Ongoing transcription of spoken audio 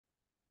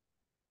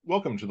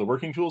Welcome to the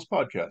Working Tools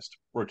Podcast,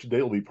 where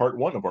today will be part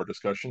one of our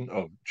discussion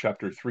of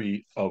Chapter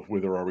 3 of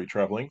Whither Are We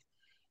Traveling?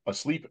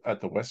 Asleep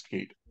at the West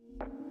Gate.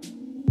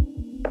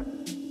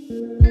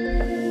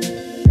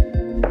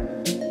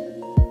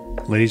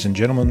 Ladies and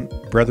gentlemen,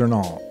 brethren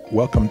all,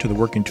 welcome to the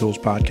Working Tools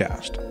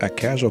Podcast, a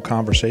casual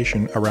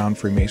conversation around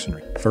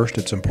Freemasonry. First,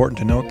 it's important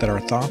to note that our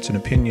thoughts and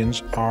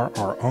opinions are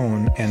our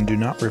own and do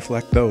not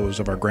reflect those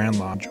of our Grand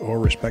Lodge or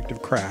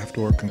respective craft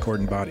or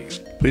concordant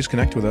bodies. Please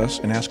connect with us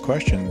and ask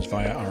questions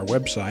via our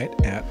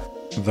website at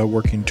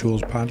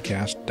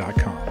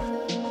theworkingtoolspodcast.com.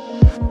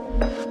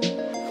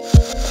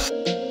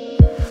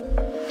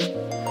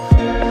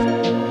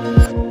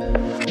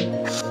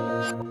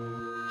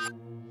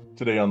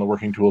 Today on the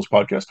Working Tools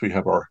Podcast, we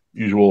have our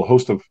usual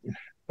host of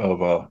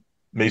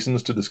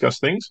Masons to discuss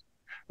things.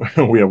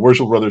 We have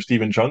Worshipful Brother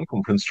Stephen Chung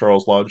from Prince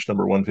Charles Lodge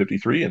number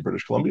 153 in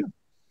British Columbia.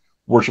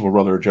 Worshipful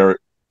Brother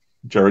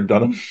Jarrod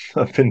Dunham,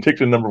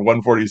 Penticton number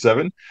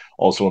 147,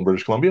 also in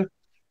British Columbia.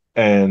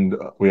 And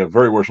we have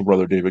Very Worshipful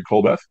Brother David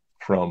Colbeth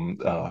from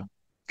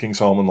King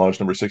Solomon Lodge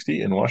number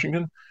 60 in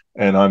Washington.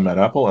 And I'm Matt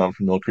Appel, and I'm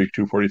from Mill Creek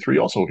 243,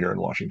 also here in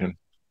Washington.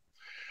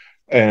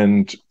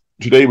 And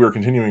today we're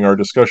continuing our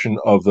discussion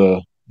of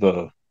the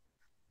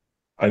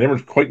I never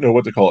quite know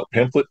what to call it,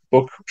 pamphlet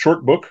book,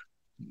 short book,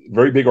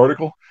 very big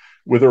article,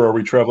 Whither Are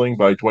We Traveling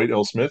by Dwight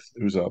L. Smith,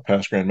 who's a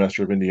past Grand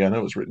Master of Indiana.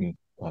 It was written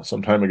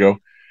some time ago,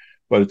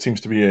 but it seems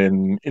to be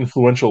an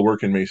influential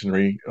work in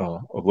Masonry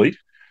of late.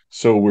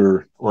 So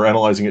we're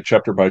analyzing it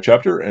chapter by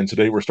chapter, and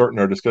today we're starting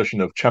our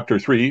discussion of Chapter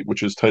 3,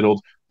 which is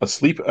titled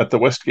Asleep at the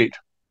West Gate.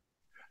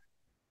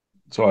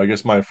 So I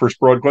guess my first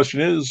broad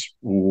question is,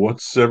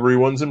 what's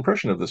everyone's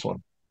impression of this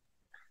one?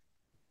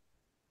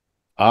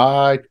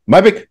 My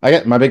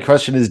big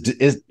question is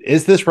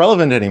this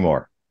relevant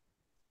anymore?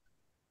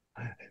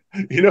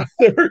 You know,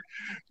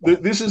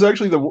 this is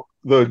actually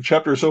the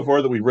chapter so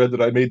far that we read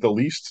that I made the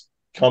least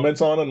comments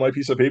on my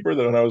piece of paper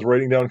that when I was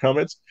writing down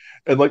comments.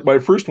 And like my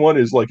first one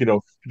is like,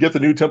 get the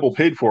new temple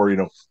paid for,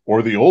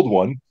 or the old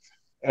one.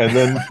 And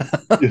then,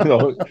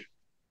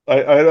 I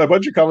had a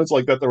bunch of comments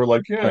like that were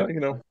like, yeah,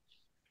 right.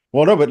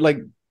 Well, no, but like,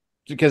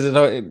 because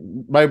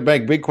my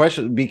big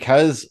question,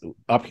 because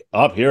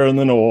up here in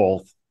the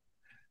north,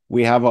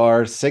 we have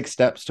our 6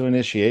 steps to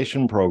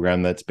initiation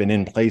program that's been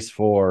in place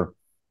for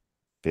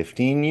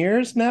 15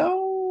 years now?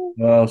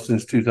 Well,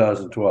 since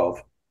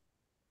 2012.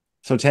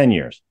 So 10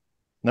 years.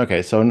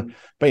 Okay,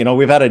 but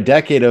we've had a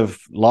decade of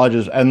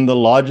lodges, and the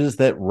lodges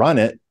that run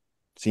it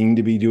seem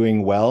to be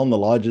doing well, and the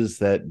lodges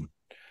that,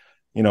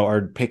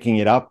 are picking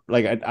it up.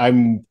 Like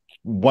the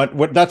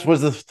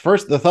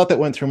thought that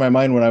went through my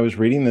mind when I was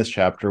reading this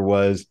chapter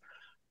was,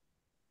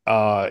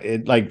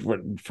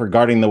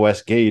 regarding the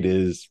West Gate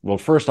is, well,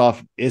 first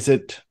off, is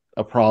it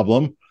a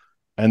problem?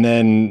 And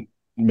then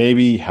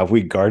maybe have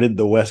we guarded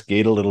the West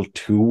Gate a little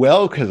too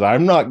well? Because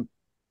I'm not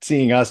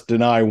seeing us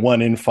deny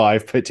 1 in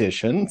 5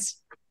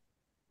 petitions.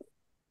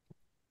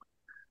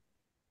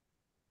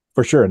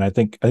 For sure. And I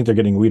think they're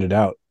getting weeded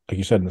out, like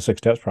you said, in the 6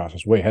 steps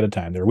process way ahead of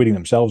time. They're weeding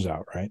themselves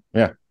out, right?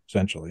 Yeah.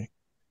 Essentially.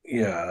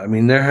 Yeah. I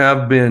mean, there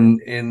have been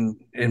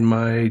in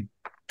my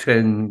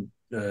 10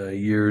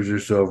 years or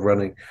so of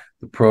running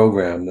the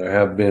program, there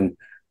have been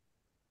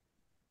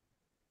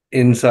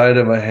inside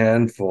of a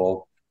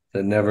handful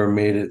that never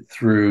made it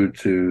through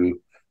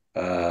to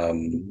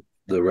the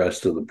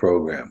rest of the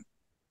program.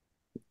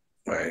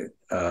 Right.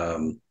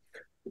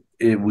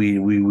 We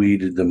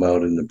weeded them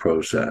out in the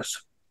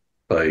process.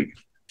 Like,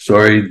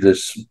 sorry,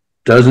 this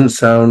doesn't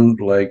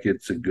sound like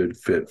it's a good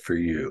fit for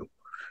you.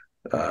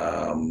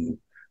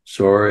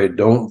 Sorry, I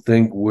don't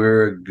think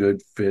we're a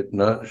good fit.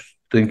 Not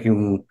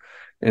thinking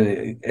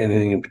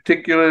anything in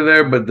particular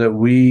there, but that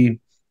we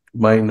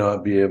might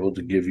not be able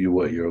to give you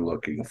what you're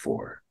looking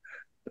for.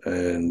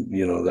 And,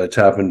 that's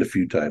happened a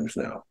few times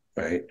now,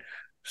 right?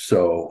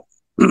 So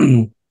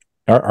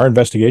our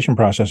investigation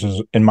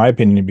processes, in my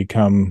opinion,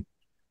 become,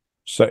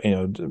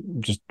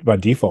 just by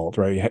default,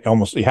 right?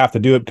 You have to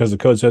do it because the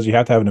code says you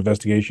have to have an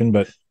investigation.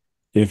 But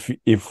if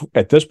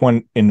at this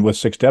point with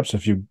 6 steps,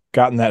 if you've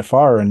gotten that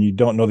far and you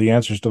don't know the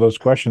answers to those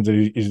questions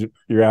that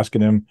you're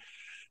asking him,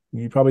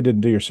 you probably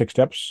didn't do your 6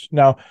 steps.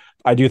 Now,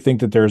 I do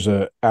think that there's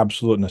a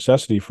absolute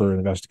necessity for an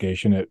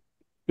investigation.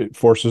 It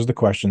forces the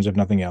questions, if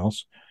nothing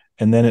else.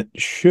 And then it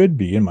should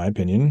be, in my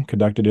opinion,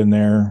 conducted in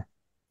their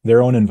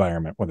own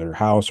environment, whether their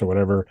house or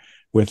whatever,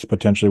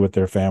 potentially with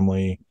their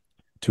family,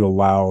 to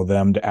allow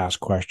them to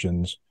ask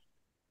questions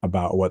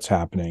about what's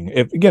happening.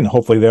 Again,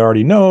 hopefully they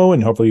already know,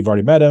 and hopefully you've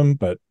already met them,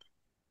 but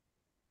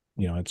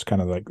it's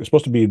kind of like, it's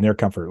supposed to be in their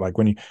comfort. Like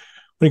when you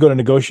go to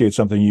negotiate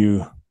something,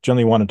 you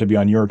generally want it to be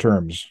on your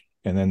terms,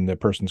 and then the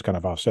person's kind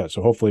of offset.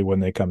 So hopefully when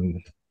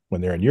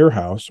they're in your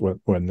house, when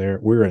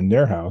we're in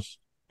their house,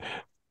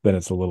 then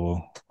it's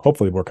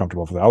hopefully more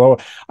comfortable for that.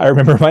 Although I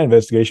remember my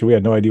investigation, we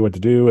had no idea what to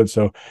do. And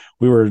so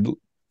we were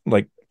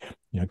like,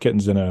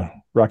 kittens in a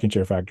rocking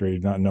chair factory,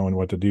 not knowing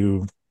what to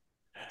do.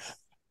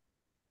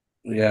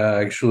 Yeah,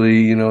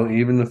 actually,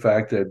 even the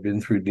fact that I've been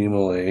through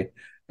DMLA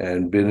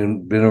and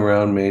been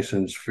around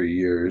Masons for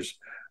years,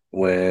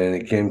 when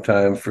it came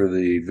time for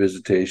the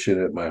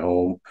visitation at my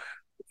home,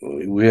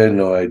 we had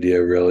no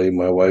idea really.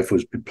 My wife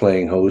was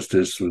playing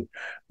hostess with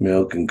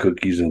milk and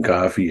cookies and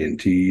coffee and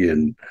tea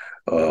and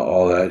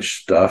all that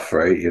stuff,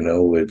 right?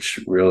 Which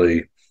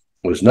really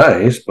was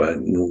nice, but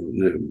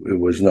it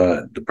was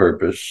not the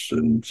purpose.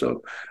 And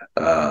so,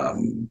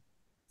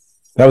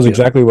 that was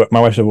exactly what my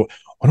wife said. Well,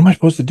 what am I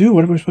supposed to do?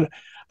 What am I supposed to?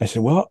 I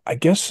said, well, I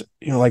guess,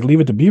 like leave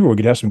it to Beaver. We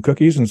could have some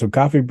cookies and some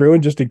coffee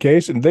brewing just in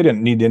case. And they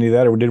didn't need any of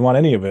that or didn't want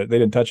any of it. They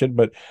didn't touch it.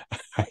 But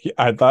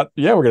I thought,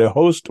 yeah, we're going to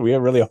host. We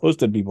have really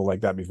hosted people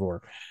like that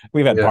before.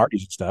 We've had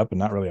parties and stuff, but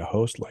not really a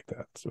host like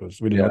that. So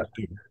we didn't know what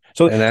to do.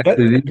 So and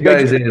actually, these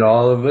guys ate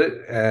all of it,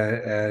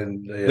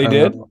 and they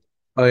did.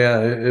 Oh yeah,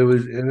 it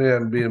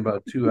ended up being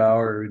about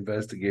 2-hour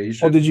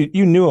investigation. Oh, did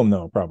you knew them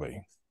though?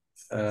 Probably.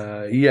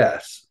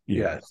 Yes.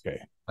 Yeah, yes. Okay.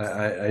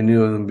 I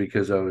knew them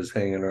because I was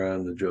hanging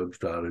around the Job's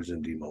Daughters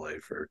in Malay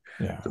for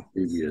the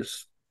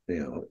previous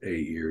 8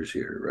 years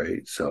here,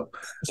 right? So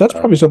that's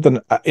probably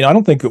something. I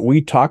don't think that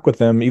we talk with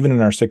them even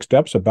in our 6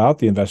 steps about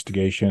the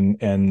investigation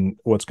and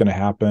what's going to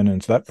happen,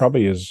 and so that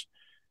probably is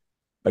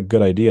a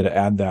good idea to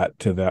add that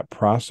to that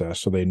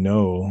process so they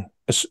know.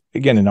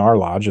 Again, in our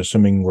lodge,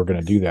 assuming we're going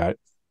to do that,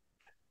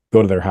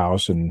 go to their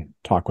house and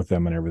talk with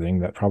them and everything.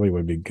 That probably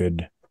would be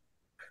good.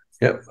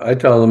 Yep, I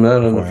tell them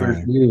that on the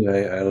first meeting.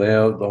 I lay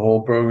out the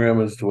whole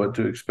program as to what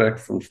to expect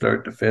from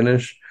start to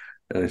finish.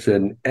 And I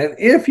said, and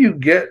if you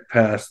get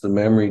past the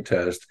memory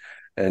test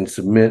and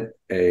submit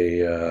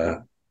a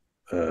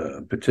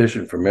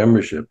petition for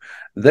membership,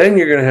 then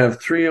you're going to have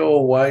 3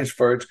 old wise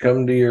farts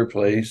come to your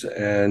place,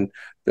 and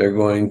they're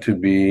going to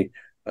be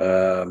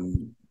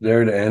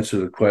there to answer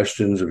the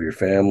questions of your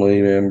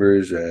family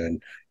members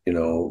and,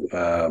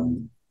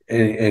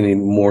 any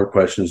more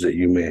questions that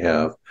you may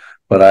have.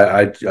 But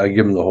I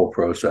give them the whole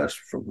process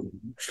from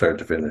start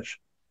to finish.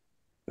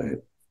 Right?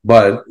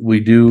 But we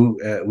do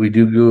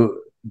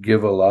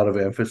give a lot of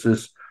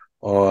emphasis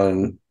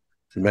on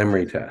the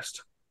memory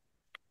test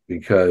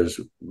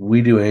because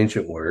we do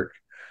ancient work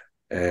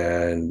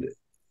and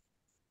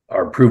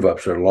our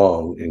prove-ups are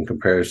long in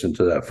comparison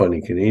to that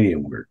funny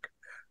Canadian work,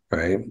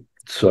 right?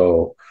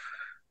 So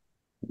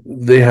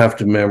they have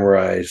to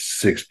memorize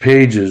 6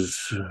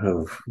 pages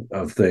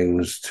of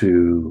things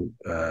to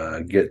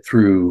get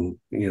through,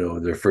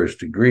 their first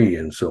degree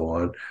and so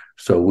on.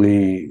 So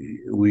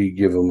we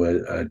give them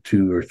a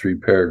 2 or 3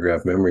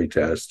 paragraph memory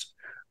test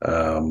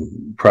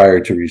prior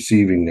to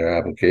receiving their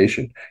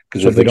application.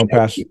 Because if they don't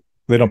pass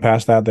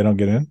that, they don't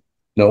get in.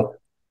 No,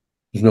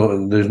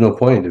 there's no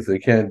point if they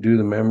can't do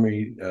the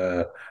memory,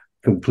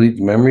 complete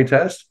the memory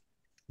test,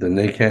 then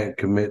they can't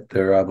commit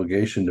their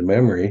obligation to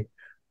memory.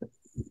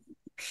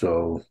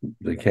 So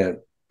they can't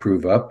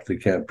prove up, they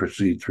can't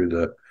proceed through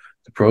the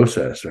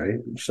process, right?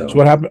 So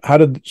what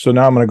happened? So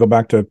now I'm going to go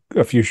back to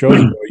a few shows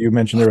ago. You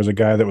mentioned there was a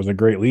guy that was a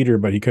great leader,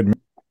 but he couldn't.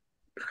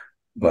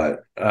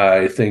 But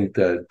I think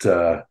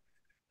that,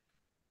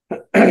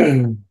 I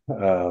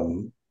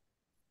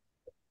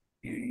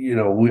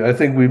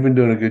think we've been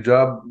doing a good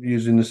job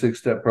using the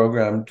 6-step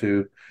program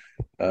to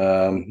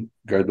guard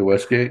the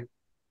West Gate.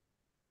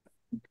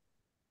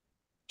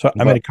 So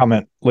I made a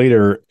comment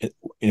later,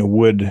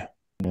 would...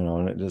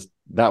 and it just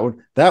that would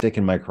stick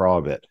in my craw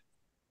a bit.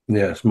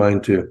 Yes,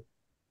 mine too.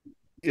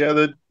 Yeah,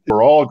 that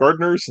we're all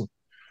gardeners.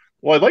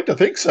 Well, I'd like to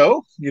think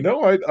so.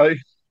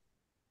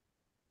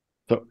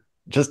 So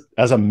just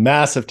as a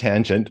massive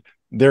tangent,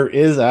 there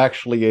is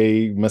actually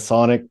a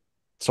Masonic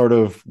sort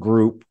of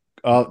group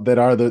that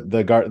are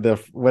the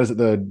what is it,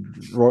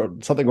 the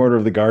something order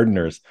of the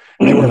gardeners.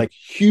 They were like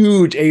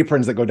huge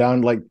aprons that go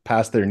down like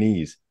past their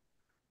knees.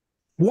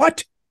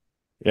 What?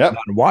 Yeah,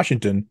 not in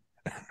Washington.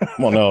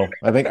 Well, no,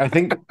 I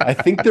think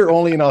they're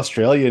only in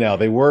Australia now.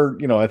 They were,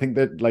 I think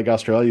that like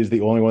Australia is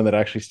the only one that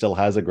actually still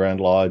has a Grand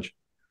Lodge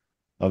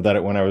of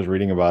that when I was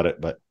reading about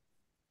it, but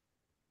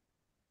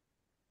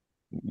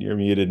you're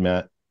muted,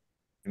 Matt.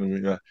 I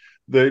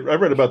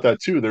read about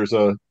that too.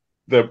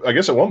 I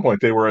guess at one point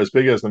they were as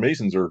big as the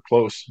Masons or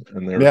close,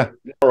 and they're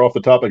far off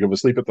the topic of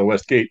asleep at the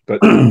West Gate. But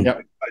I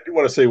do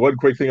want to say one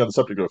quick thing on the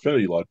subject of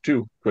Affinity Lodge.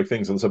 2 quick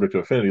things on the subject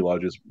of Affinity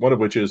Lodges. One of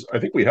which is I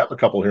think we have a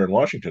couple here in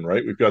Washington,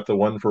 right? We've got the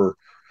one for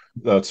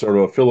that sort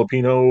of a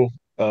Filipino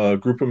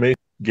group of Masons,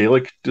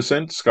 Gaelic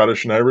descent,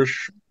 Scottish and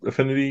Irish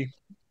affinity.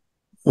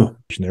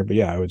 There, but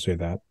yeah, I would say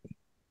that.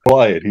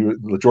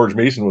 George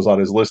Mason was on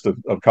his list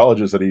of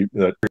colleges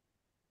that.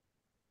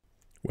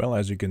 Well,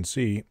 as you can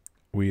see,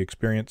 we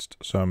experienced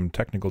some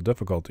technical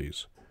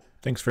difficulties.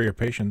 Thanks for your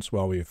patience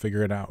while we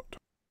figure it out.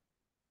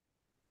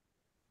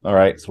 All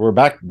right, so we're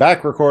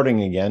back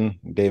recording again.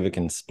 David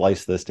can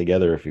splice this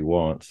together if he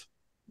wants.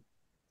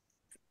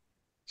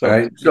 All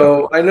right,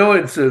 so I know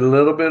it's a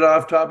little bit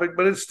off topic,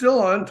 but it's still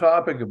on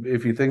topic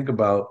if you think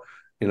about,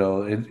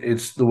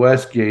 it's the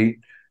West Gate,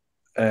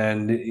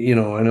 and I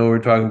know we're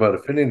talking about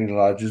affinity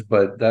lodges,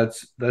 but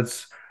that's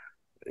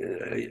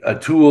a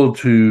tool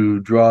to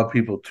draw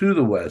people to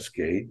the West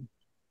Gate.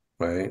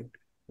 Right.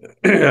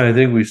 I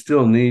think we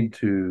still need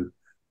to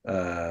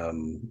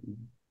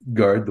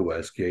guard the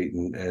West Gate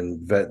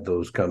and vet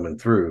those coming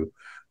through.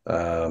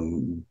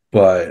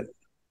 but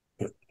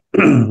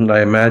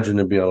I imagine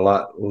there'd be a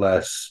lot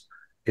less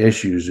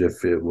issues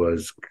if it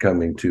was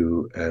coming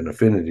to an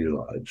affinity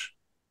lodge.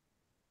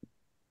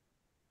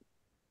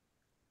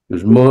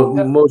 Because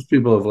most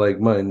people of like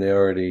mind, they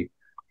already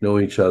know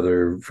each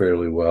other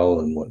fairly well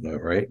and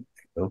whatnot, right?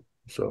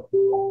 So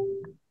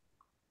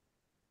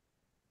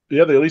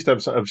Yeah, they at least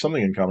have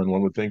something in common,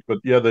 one would think. But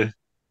yeah,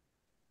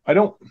 I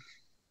don't.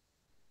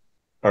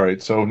 All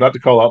right, so not to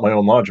call out my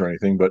own lodge or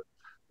anything, but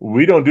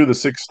we don't do the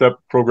 6-step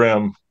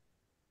program.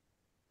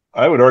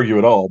 I would argue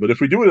at all, but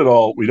if we do it at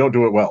all, we don't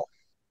do it well.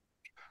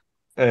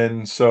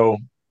 And so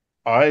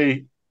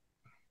I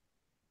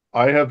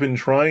I have been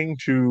trying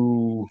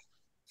to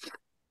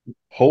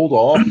hold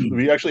off.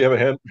 We actually have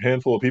a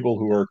handful of people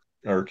who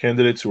are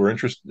candidates who are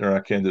interested. They're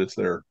not candidates.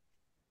 They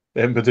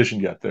haven't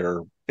petitioned yet. They're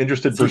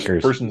interested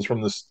Seekers. persons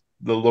from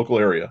the local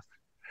area,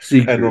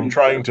 and I'm secret.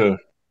 trying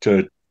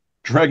to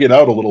drag it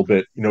out a little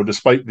bit.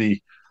 Despite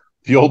the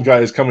old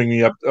guys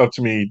coming up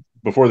to me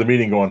before the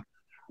meeting, going,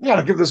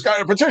 "Yeah, give this guy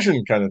a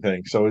petition," kind of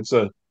thing. So it's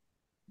a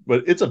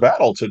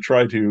battle to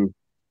try to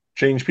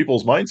change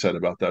people's mindset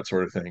about that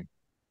sort of thing.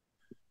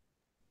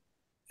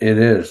 It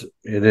is,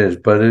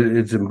 but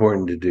it's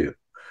important to do,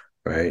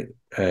 right?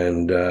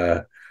 And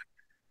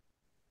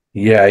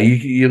yeah,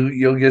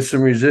 you'll get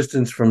some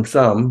resistance from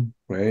some,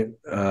 right?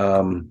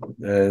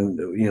 And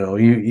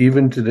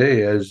even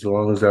today, as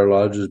long as our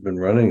lodge has been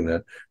running,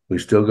 that we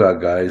still got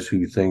guys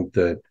who think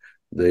that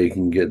they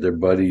can get their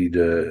buddy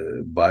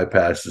to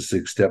bypass the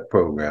 6-step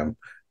program.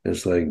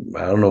 It's like,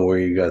 I don't know where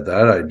you got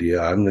that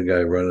idea. I'm the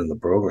guy running the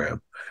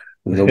program.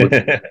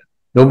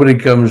 Nobody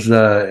comes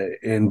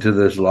into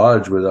this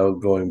lodge without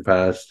going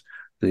past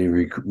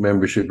the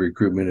membership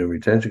recruitment and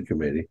retention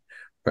committee,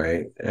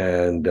 right?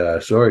 And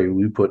sorry,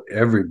 we put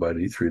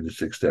everybody through the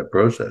 6-step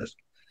process,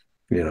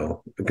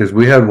 because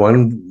we had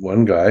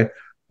one guy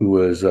who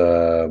was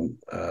a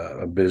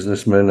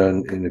businessman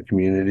in the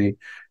community.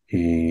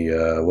 He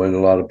went a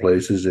lot of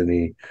places, and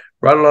he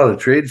brought a lot of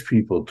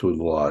tradespeople to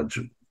the lodge.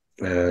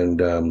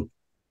 And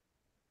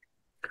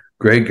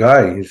great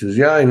guy. He says,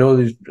 "Yeah, I know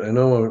these. I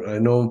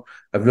know.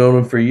 I've known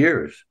him for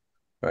years,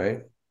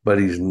 right? But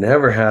he's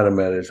never had him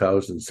at his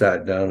house and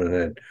sat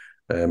down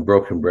and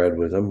broken bread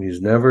with him.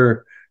 He's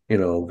never,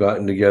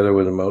 gotten together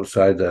with him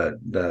outside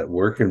that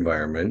work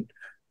environment,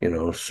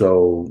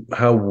 So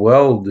how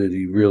well did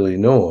he really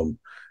know him?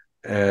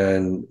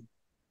 And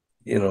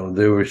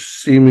they were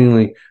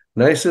seemingly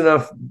nice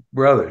enough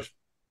brothers.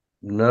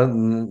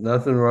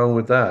 Nothing wrong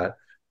with that,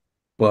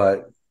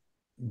 but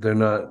they're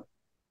not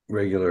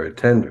regular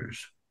attenders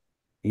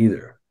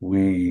either.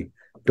 We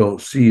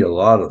don't see a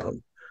lot of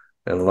them,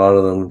 and a lot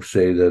of them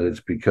say that it's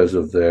because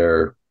of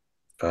their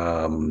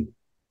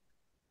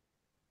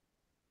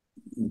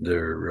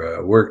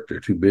work. They're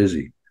too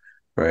busy,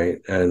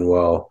 right? And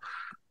well,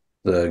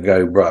 the guy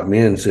who brought me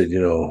in said,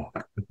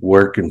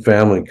 work and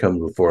family come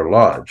before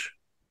lodge.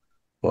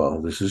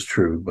 Well, this is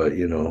true, but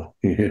you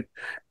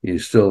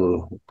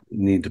still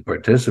need to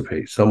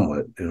participate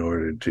somewhat in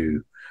order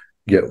to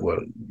get what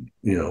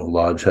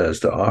lodge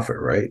has to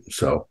offer, right?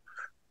 So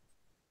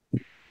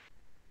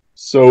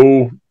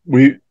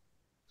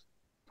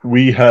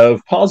we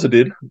have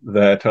posited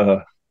that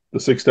the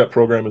 6-step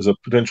program is a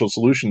potential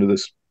solution to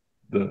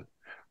the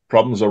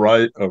problems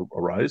brought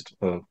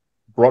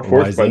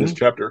forth by this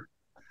chapter.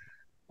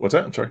 What's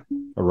that? I'm sorry.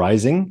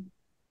 Arising.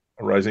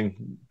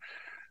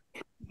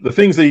 The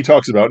things that he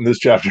talks about in this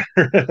chapter.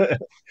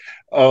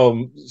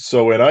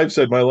 And I've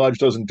said my lodge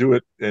doesn't do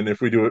it, and if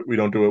we do it, we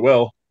don't do it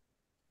well.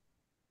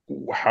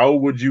 How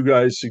would you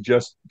guys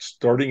suggest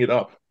starting it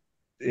up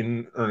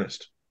in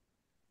earnest?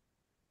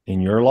 In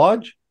your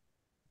lodge?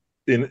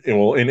 In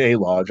a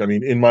lodge. I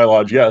mean, in my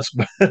lodge, yes,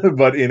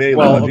 but in a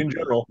lodge in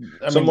general.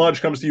 Some lodge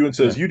comes to you and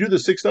says, "You do the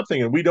 6-step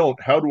thing, and we don't.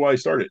 How do I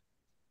start it?"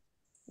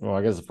 Well,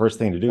 I guess the first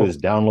thing to do is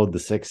download the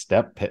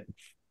 6-step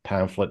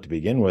pamphlet to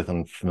begin with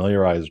and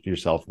familiarize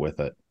yourself with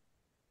it.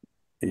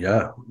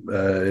 Yeah,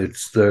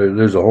 it's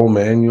there's a whole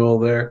manual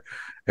there.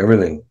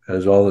 Everything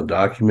has all the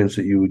documents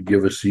that you would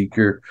give a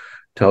seeker,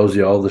 tells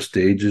you all the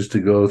stages to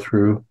go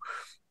through.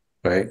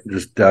 Right,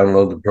 just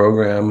download the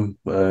program.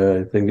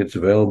 I think it's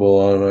available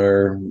on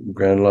our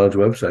Grand Lodge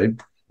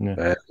website,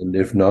 and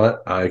if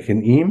not, I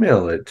can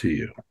email it to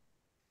you.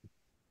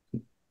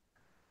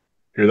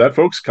 Hear that,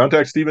 folks?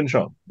 Contact Stephen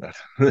Chung.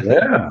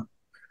 Yeah,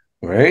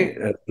 right,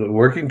 at the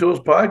Working Tools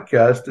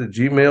Podcast at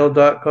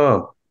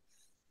gmail.com.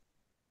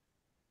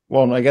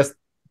 Well, and I guess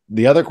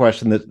the other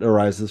question that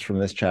arises from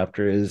this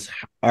chapter is: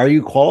 are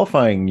you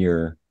qualifying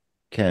your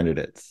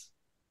candidates?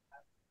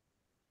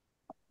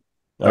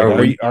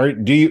 Like,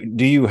 do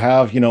you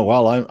have,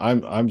 well,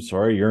 I'm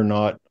sorry, you're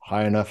not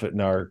high enough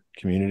in our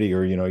community,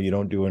 or you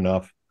don't do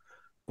enough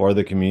for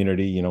the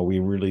community, we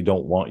really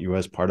don't want you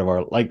as part of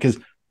our, because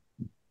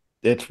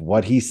it's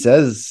what he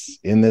says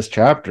in this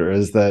chapter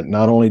is that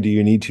not only do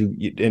you need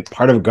to,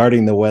 part of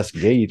guarding the West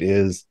Gate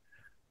is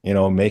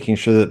making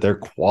sure that they're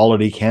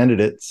quality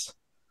candidates.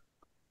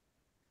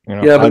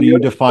 How do you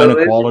define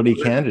a quality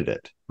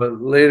candidate?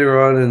 But later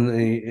on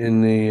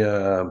in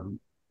the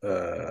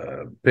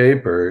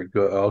paper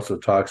also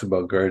talks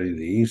about guarding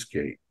the East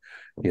Gate.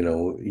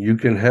 You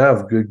can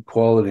have good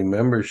quality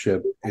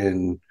membership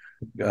in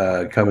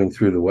coming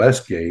through the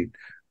West Gate,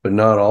 but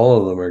not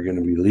all of them are going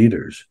to be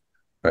leaders,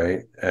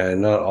 right?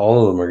 And not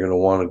all of them are going to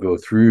want to go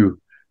through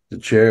the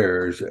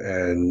chairs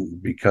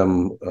and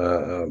become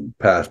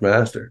past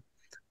master.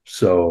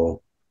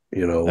 So,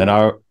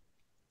 And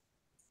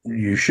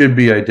you should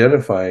be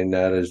identifying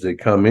that as they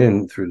come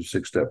in through the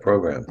 6-step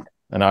program.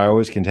 And I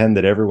always contend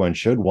that everyone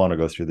should want to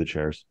go through the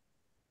chairs.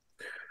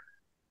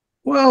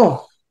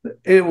 Well,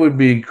 it would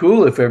be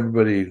cool if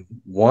everybody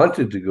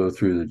wanted to go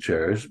through the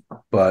chairs,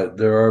 but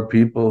there are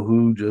people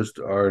who just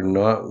are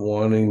not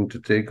wanting to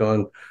take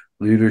on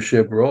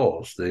leadership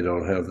roles. They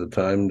don't have the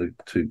time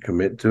to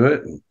commit to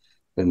it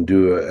and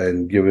do it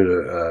and give it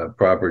a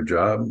proper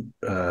job,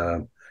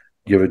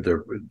 give it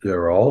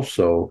their all.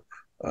 So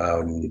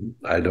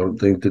I don't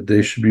think that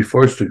they should be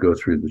forced to go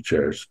through the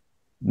chairs.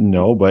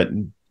 No, but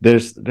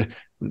there's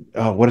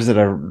what is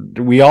it?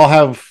 We all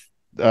have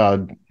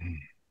the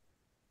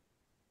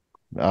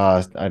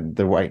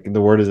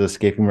word is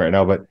escaping me right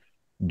now, but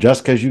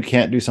just because you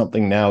can't do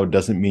something now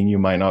doesn't mean you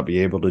might not be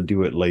able to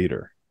do it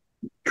later.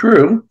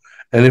 True.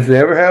 And if they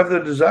ever have the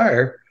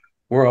desire,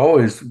 we're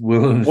always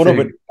willing to no,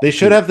 but they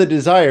should have the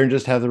desire and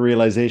just have the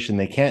realization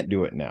they can't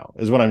do it now,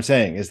 is what I'm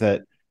saying. Is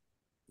that,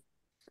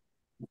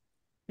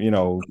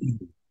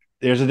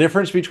 there's a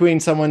difference between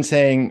someone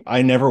saying,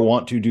 I never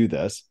want to do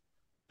this,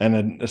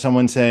 and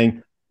someone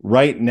saying,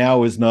 right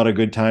now is not a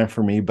good time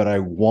for me, but I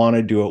want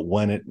to do it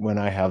when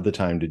I have the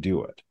time to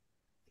do it.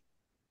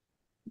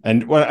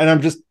 And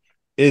I'm just,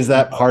 is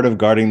that part of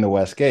guarding the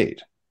West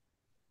Gate?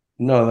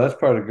 No, that's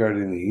part of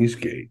guarding the East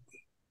Gate.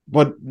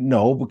 But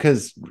no,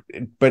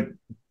 but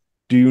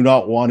do you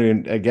not want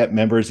to get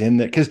members in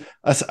there? Because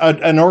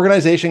an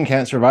organization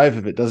can't survive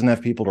if it doesn't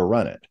have people to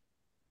run it.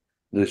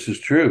 This is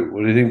true.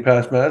 What do you think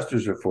past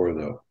masters are for,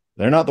 though?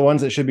 They're not the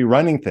ones that should be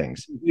running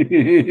things.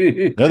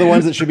 They're the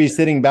ones that should be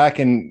sitting back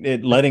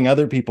and letting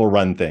other people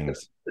run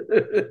things.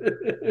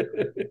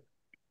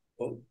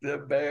 Poke the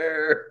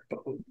bear.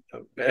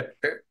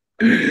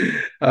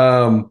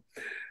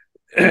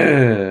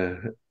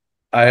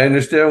 I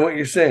understand what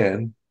you're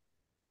saying,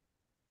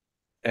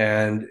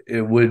 and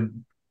it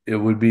would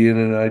be in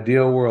an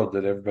ideal world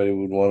that everybody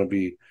would want to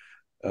be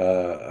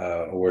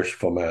a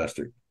worshipful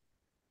master.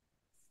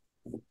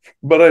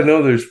 But I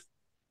know there's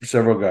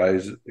several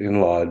guys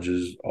in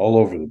lodges all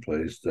over the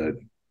place that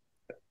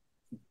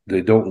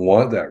they don't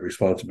want that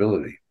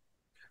responsibility.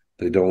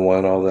 They don't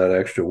want all that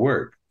extra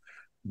work.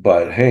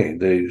 But hey,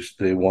 they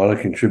want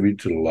to contribute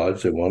to the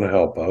lodge. They want to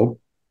help out.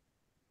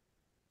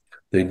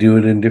 They do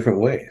it in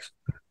different ways,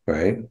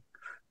 right?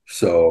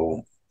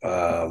 So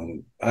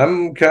I'm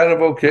kind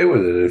of okay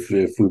with it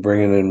if we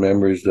bring in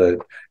members that,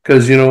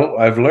 because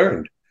I've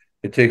learned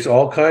it takes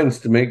all kinds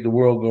to make the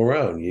world go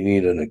round. You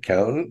need an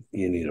accountant,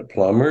 you need a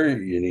plumber,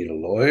 you need a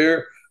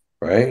lawyer,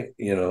 right?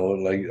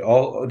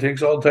 It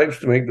takes all types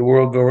to make the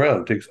world go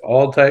round. It takes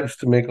all types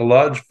to make a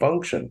lodge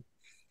function,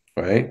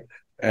 right?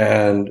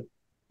 And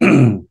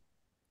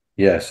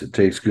yes, it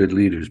takes good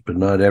leaders, but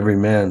not every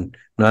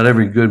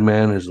good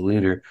man is a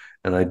leader.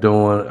 And I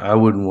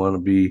wouldn't want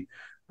to be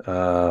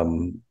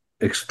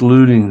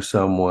excluding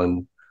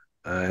someone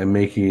and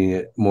making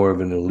it more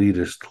of an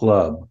elitist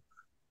club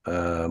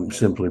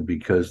simply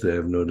because they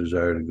have no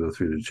desire to go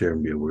through the chair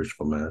and be a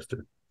worshipful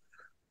master.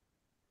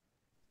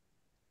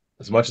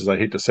 As much as I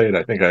hate to say it,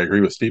 I think I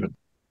agree with Stephen.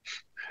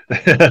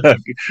 A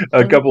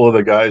couple of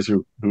the guys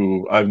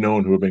who I've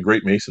known who have been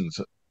great Masons,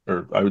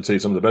 or I would say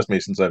some of the best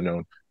Masons I've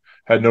known,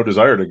 had no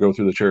desire to go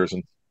through the chairs,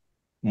 and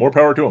more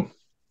power to them.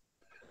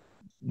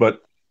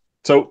 But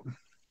so,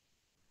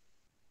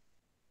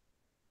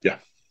 yeah.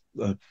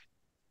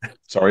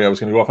 Sorry, I was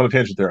going to go off on a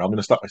tangent there. I'm going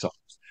to stop myself.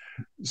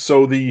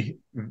 So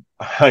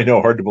I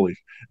know, hard to believe.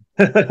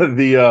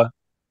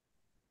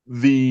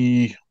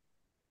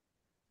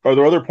 Are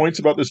there other points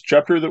about this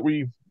chapter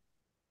that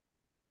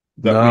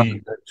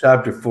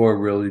chapter 4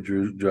 really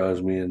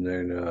draws me in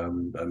there now.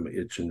 I'm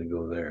itching to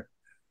go there.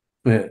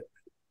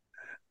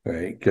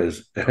 Right,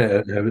 because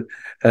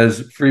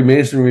has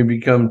Freemasonry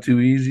become too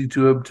easy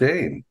to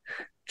obtain?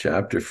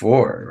 Chapter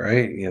 4,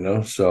 right?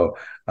 So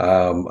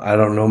I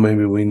don't know,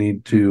 maybe we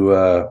need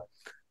to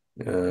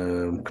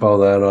call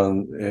that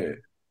on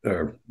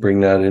or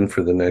bring that in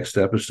for the next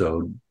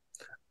episode.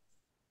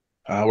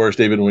 Where's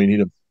David when we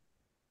need him?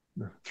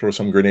 Throw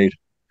some grenade.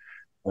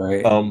 All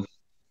right.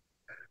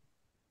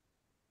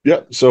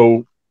 Yeah,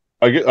 so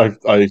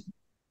I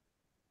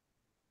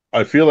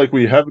feel like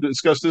we have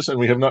discussed this and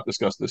we have not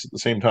discussed this at the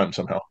same time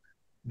somehow.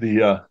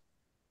 Jarrod,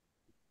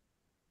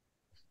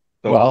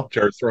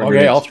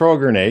 okay, I'll throw a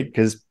grenade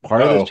because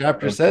part of this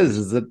chapter says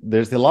is that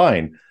there's the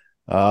line.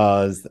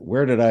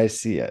 Where did I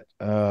see it?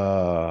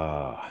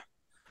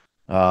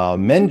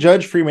 Men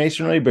judge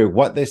Freemasonry by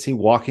what they see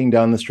walking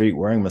down the street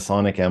wearing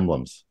Masonic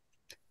emblems.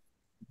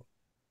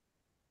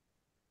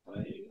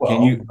 How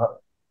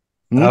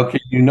can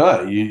you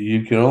not?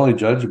 You can only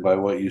judge it by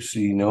what you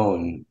see, know,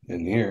 and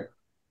hear.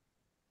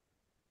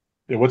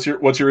 Yeah, what's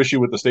your issue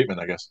with the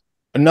statement, I guess?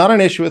 Not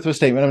an issue with the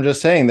statement. I'm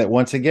just saying that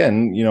once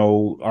again,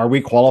 are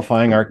we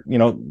qualifying our,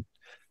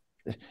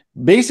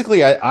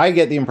 basically I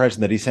get the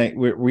impression that he's saying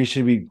we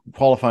should be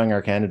qualifying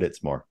our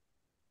candidates more.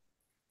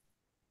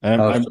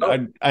 And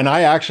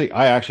I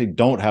actually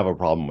don't have a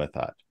problem with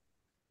that.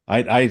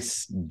 I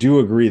do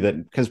agree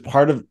that, because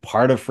part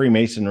of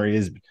Freemasonry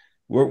is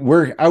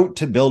we're out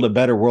to build a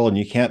better world, and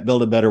you can't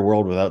build a better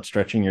world without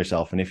stretching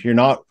yourself. And if you're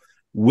not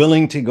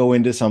willing to go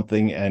into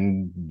something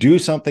and do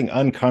something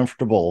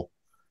uncomfortable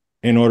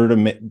in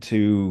order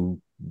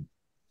to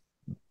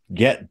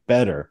get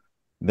better,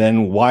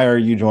 then why are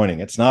you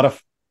joining? It's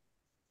not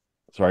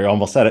sorry, I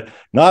almost said it,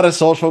 not a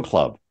social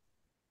club.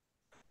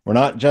 We're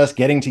not just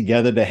getting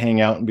together to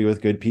hang out and be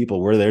with good people.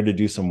 We're there to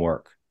do some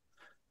work.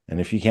 And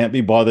if you can't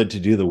be bothered to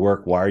do the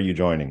work, why are you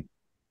joining?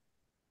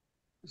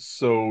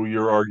 So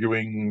you're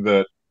arguing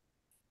that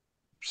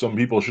some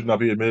people should not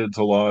be admitted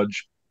to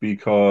lodge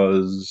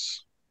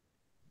because...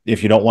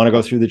 If you don't want to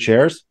go through the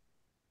chairs?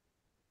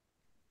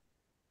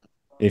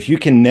 If you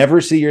can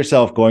never see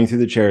yourself going through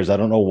the chairs, I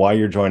don't know why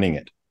you're joining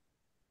it.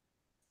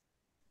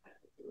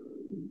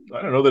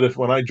 I don't know that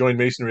when I joined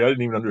Masonry, I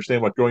didn't even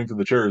understand what going through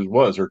the chairs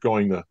was, or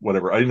going to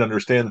whatever. I didn't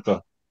understand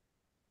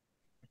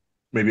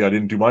maybe I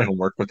didn't do my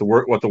homework, but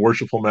what the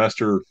worshipful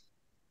master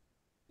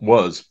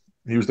was.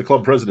 He was the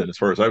club president, as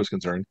far as I was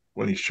concerned,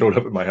 when he showed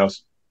up at my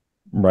house.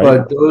 Right.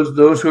 But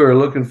those who are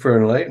looking for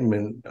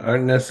enlightenment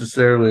aren't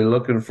necessarily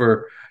looking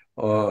for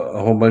a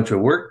whole bunch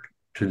of work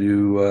to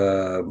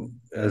do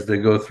as they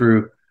go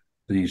through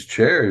these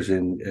chairs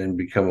and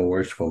become a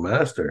worshipful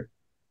master.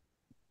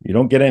 You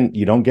don't get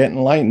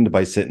enlightened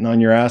by sitting on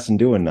your ass and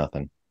doing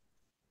nothing.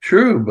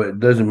 True, but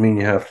it doesn't mean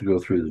you have to go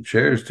through the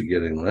chairs to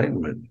get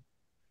enlightenment.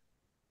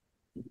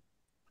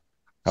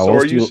 So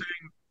are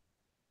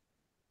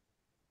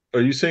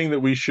you saying that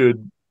we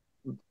should,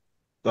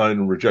 I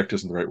don't, reject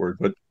isn't the right word,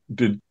 but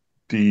did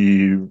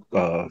the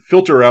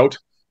filter out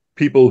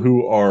people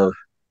who are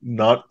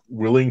not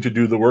willing to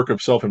do the work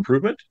of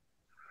self-improvement?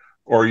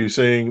 Or are you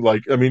saying,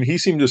 like, I mean, he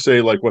seemed to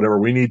say, like, whatever,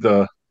 we need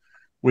the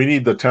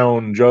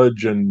town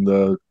judge and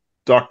the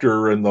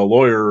doctor and the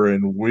lawyer,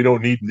 and we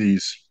don't need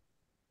these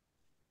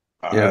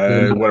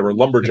whatever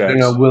lumberjacks. If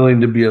they're not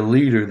willing to be a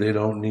leader, they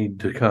don't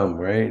need to come,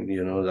 right?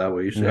 That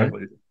way you say.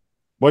 Exactly.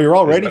 Well, you're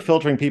already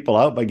filtering people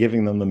out by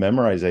giving them the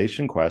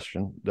memorization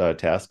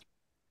test.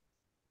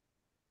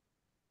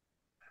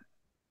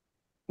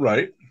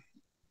 Right.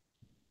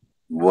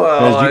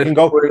 Well, you can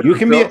go. You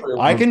can be.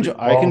 I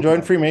can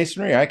join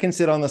Freemasonry. I can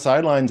sit on the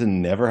sidelines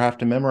and never have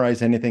to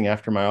memorize anything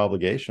after my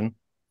obligation.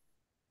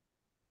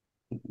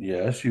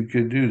 Yes, you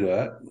could do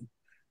that,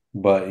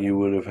 but you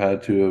would have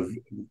had to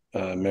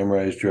have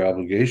memorized your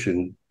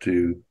obligation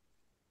to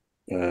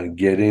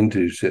get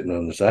into sitting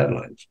on the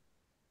sidelines.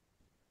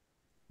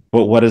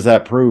 But what does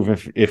that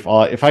prove? If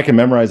I can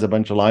memorize a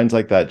bunch of lines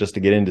like that just to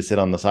get in to sit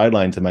on the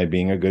sidelines, am I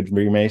being a good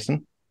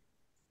Freemason?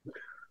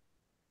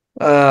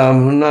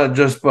 Not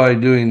just by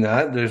doing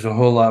that. There's a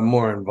whole lot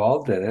more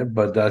involved in it,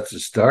 but that's a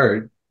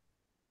start.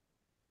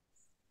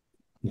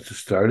 It's a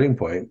starting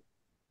point.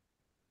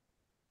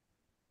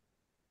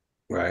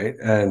 Right.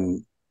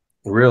 And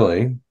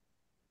really,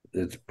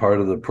 it's part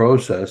of the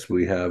process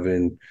we have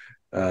in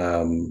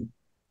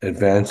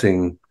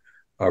advancing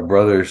our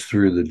brothers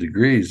through the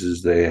degrees,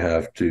 is they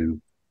have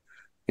to,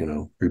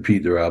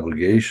 repeat their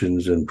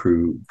obligations and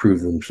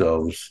prove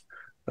themselves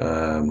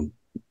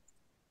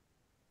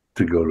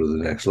to go to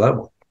the next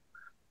level.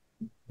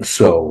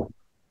 So,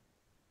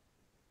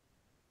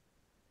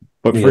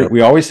 but we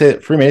always say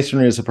that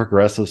Freemasonry is a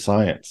progressive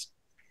science.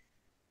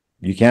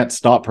 You can't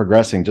stop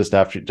progressing just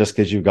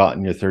because you've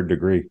gotten your third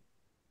degree.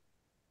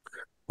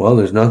 Well,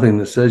 there's nothing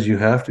that says you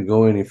have to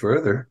go any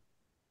further.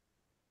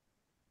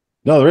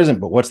 No, there isn't.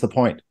 But what's the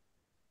point?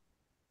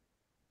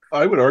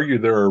 I would argue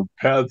there are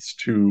paths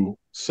to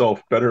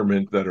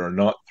self-betterment that are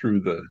not through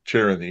the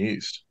chair in the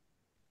East.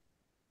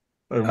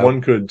 And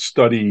one could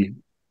study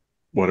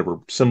whatever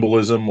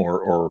symbolism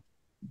or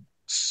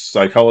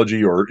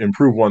psychology, or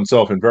improve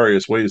oneself in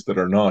various ways that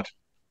are not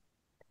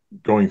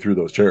going through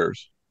those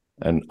chairs.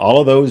 And all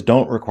of those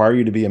don't require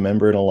you to be a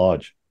member in a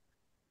lodge.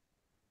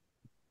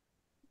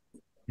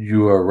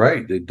 You are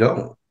right. They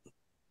don't.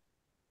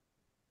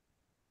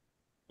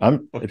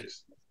 I'm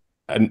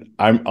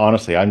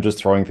just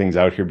throwing things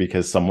out here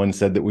because someone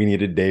said that we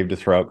needed Dave to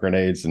throw out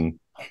grenades, and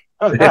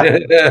I'm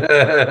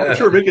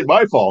sure make it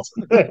my fault.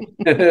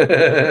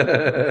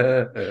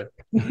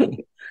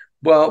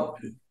 Well,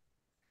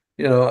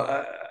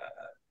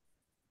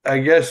 I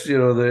guess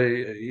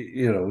there's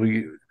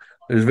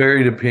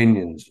varied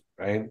opinions,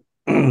 right?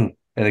 And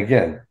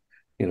again,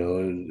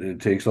 it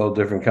takes all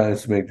different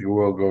kinds to make the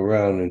world go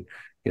around, and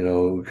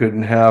we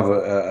couldn't have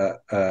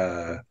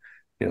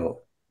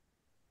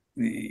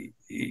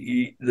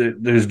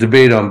there's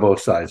debate on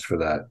both sides for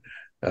that.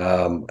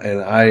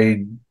 And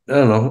I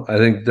don't know. I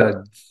think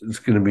that it's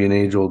going to be an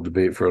age-old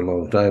debate for a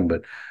long time,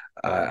 but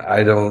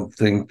I don't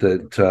think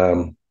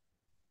that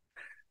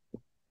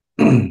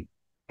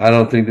I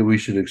don't think that we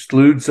should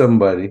exclude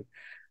somebody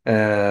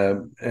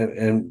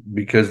and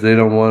because they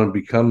don't want to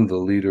become the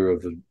leader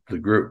of the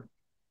group.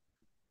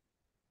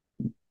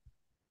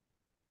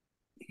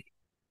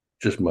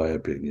 Just my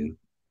opinion.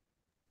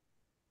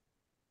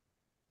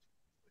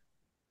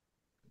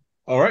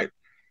 All right.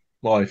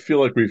 Well, I feel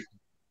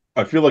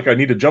like I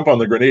need to jump on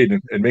the grenade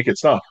and make it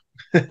stop.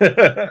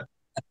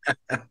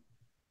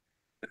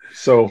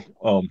 So,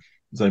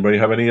 does anybody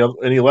have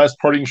any last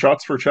parting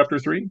shots for chapter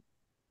 3?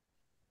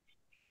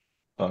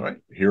 All right.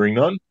 Hearing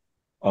none.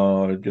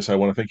 I guess I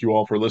want to thank you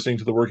all for listening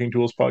to the Working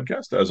Tools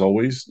podcast. As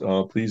always,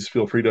 please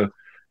feel free to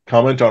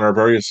comment on our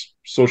various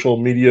social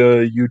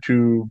media,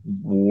 YouTube,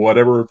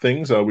 whatever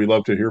things. We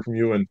love to hear from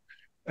you,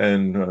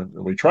 and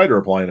we try to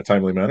reply in a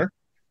timely manner.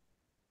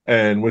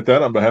 And with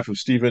that, on behalf of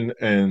Stephen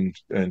and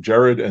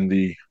Jarrod and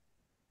the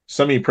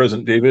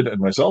semi-present David and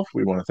myself,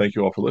 we want to thank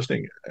you all for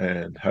listening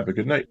and have a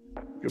good night.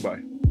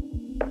 Goodbye.